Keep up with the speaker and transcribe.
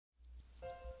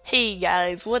Hey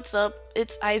guys, what's up?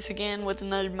 It's Ice again with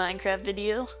another Minecraft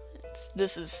video.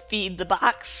 This is Feed the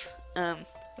Box,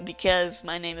 because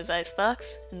my name is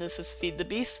Icebox, and this is Feed the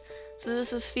Beast, so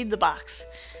this is Feed the Box.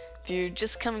 If you're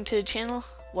just coming to the channel,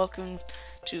 welcome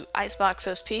to Icebox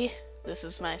SP. This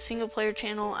is my single player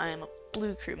channel. I am a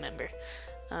blue crew member.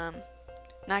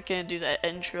 Not gonna do that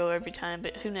intro every time,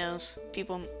 but who knows?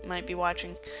 People might be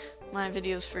watching my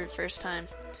videos for the first time.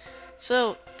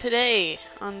 So, today,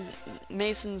 on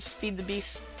Mason's Feed the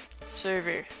Beast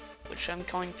server, which I'm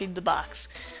calling Feed the Box,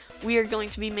 we are going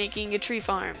to be making a tree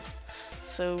farm.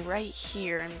 So right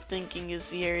here, I'm thinking is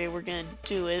the area we're gonna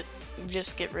do it.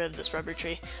 Just get rid of this rubber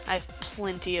tree. I have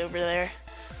plenty over there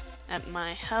at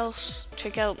my house.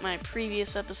 Check out my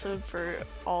previous episode for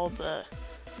all the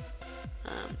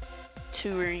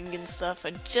touring and stuff.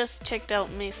 I just checked out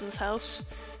Mason's house.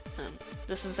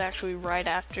 This is actually right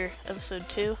after episode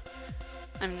 2.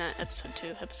 I'm not episode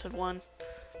 2, episode 1.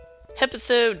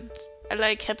 Episodes! I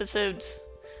like episodes.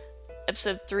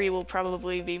 Episode 3 will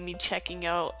probably be me checking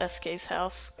out SK's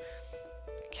house.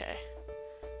 Okay.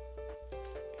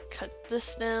 Cut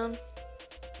this down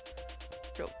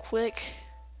real quick.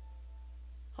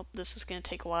 Oh, this is gonna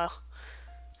take a while.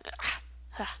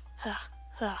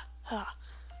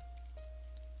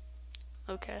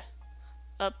 Okay.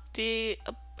 Up.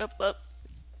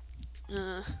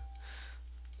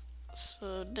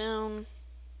 So down.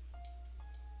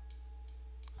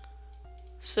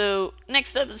 So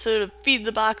next episode of Feed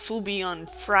the Box will be on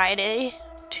Friday.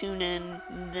 Tune in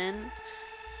then.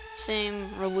 Same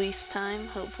release time,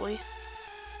 hopefully.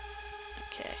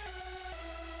 Okay.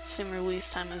 Same release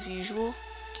time as usual.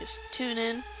 Just tune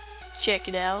in, check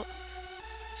it out,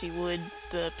 as you would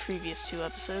the previous 2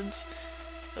 episodes.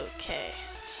 Okay,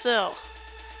 so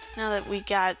now that we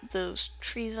got those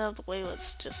trees out of the way,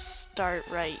 let's just start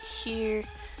right here.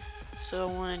 So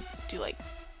I want to do like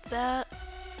that,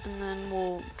 and then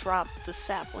we'll drop the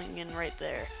sapling in right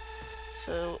there.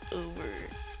 So over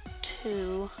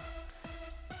 2,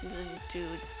 and then do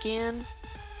again.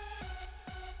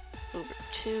 Over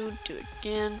 2, do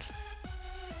again.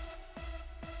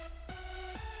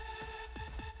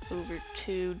 Over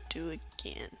 2, do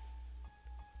again.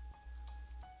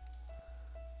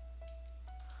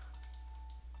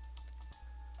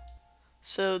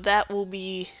 So that will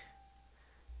be,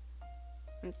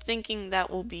 I'm thinking that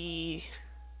will be,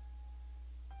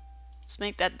 let's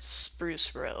make that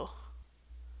spruce row.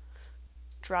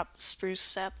 Drop the spruce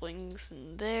saplings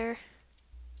in there.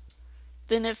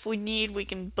 Then if we need, we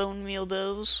can bone meal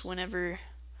those whenever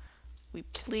we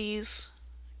please.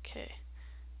 Okay.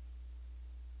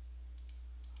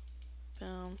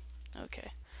 Boom.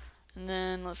 Okay. And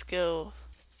then let's go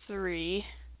 3.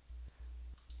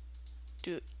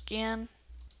 Do it again.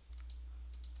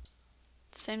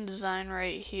 Same design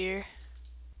right here.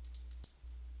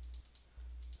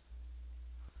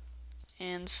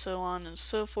 And so on and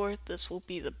so forth. This will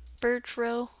be the birch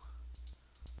row.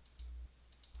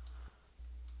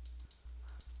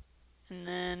 And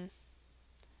then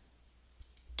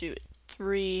do it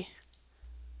 3.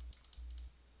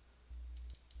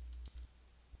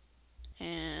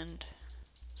 And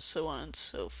so on and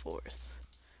so forth.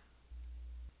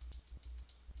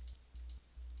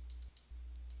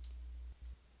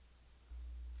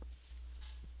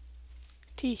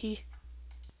 Teehee.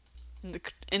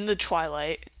 In the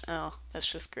twilight. Oh, that's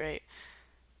just great.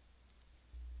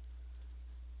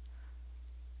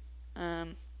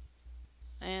 And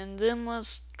then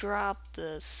let's drop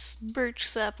the birch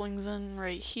saplings in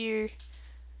right here.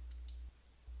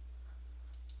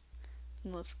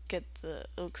 And let's get the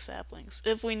oak saplings.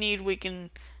 If we need, we can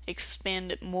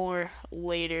expand it more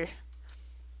later.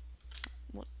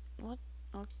 What?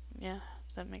 Oh, yeah,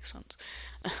 that makes sense.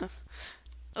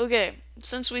 Okay,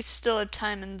 since we still have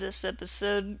time in this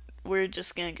episode, we're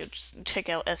just gonna go check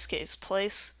out SK's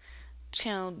place.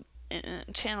 Channel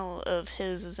of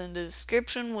his is in the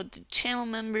description with the channel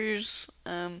members,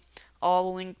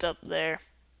 all linked up there.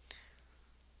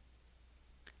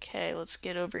 Okay, let's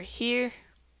get over here.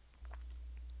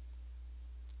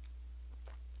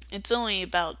 It's only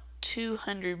about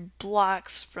 200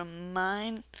 blocks from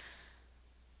mine.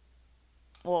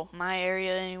 Well, my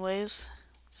area anyways.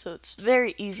 So it's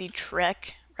very easy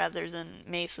trek rather than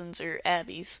Mason's or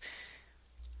Abby's.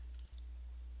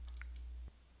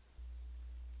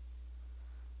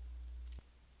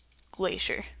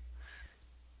 Glacier.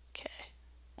 Okay.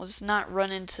 Let's not run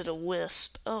into the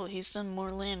wisp. Oh, he's done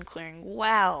more land clearing.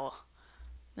 Wow.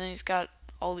 Then he's got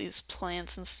all these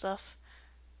plants and stuff.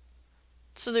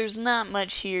 So there's not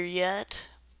much here yet,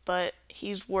 but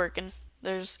he's working.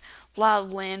 There's a lot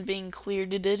of land being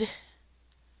cleared.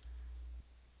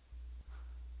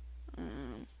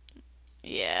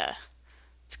 Yeah,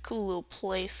 it's a cool little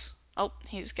place. Oh,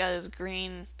 he's got his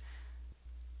green,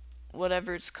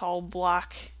 whatever it's called,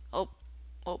 block. Oh,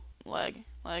 oh, lag.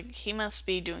 He must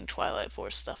be doing Twilight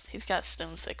Force stuff. He's got a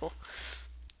stone sickle.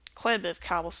 Quite a bit of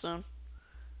cobblestone.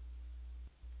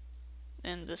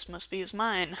 And this must be his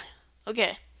mine.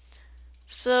 Okay,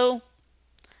 so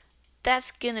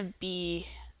that's gonna be,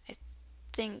 I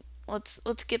think, let's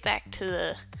get back to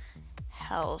the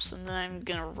house, and then I'm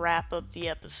gonna wrap up the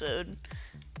episode.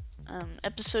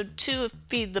 Episode 2 of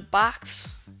Feed the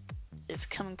Box is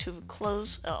coming to a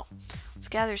close. Oh, let's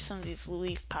gather some of these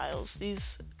leaf piles.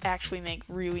 These actually make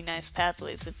really nice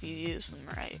pathways if you use them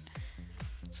right.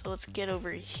 So let's get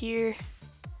over here.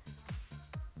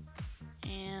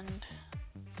 And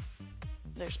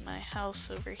there's my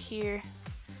house over here.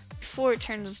 Before it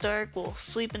turns dark, we'll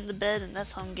sleep in the bed, and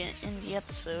that's how I'm gonna end the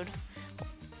episode.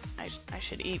 I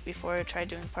should eat before I try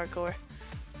doing parkour.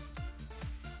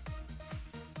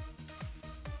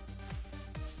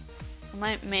 I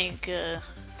might make a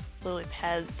lily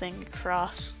pad thing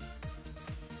across.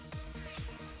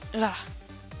 Ugh.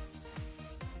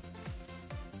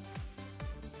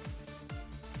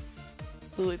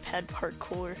 Lily pad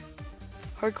parkour.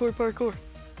 Parkour.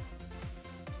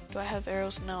 Do I have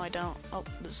arrows? No, I don't. Oh,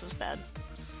 this is bad.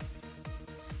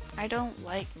 I don't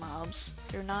like mobs.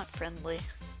 They're not friendly.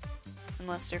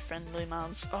 Unless they're friendly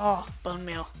mobs. Oh, bone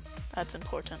meal. That's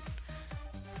important.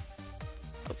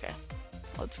 Okay.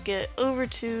 Let's get over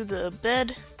to the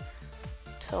bed.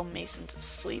 Tell Mason to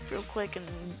sleep real quick, and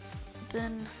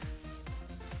then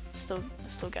still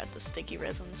got the sticky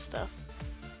resin stuff.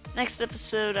 Next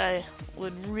episode, I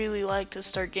would really like to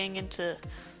start getting into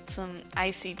some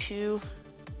IC2,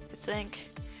 I think.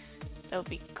 That would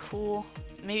be cool.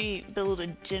 Maybe build a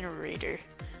generator,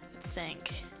 I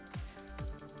think.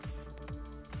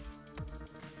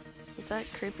 Was that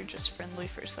creeper just friendly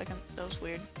for a second? That was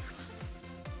weird.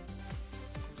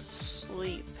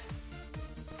 Sleep.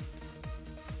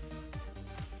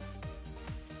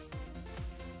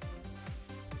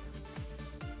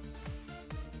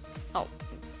 Oh.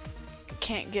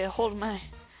 Can't get a hold of my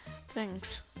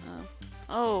things.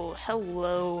 Oh,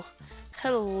 hello.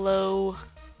 Hello.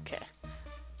 Okay.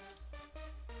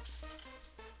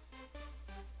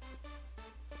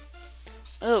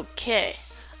 Okay.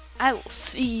 I will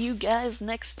see you guys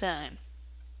next time.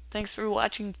 Thanks for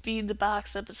watching Feed the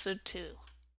Box episode 2.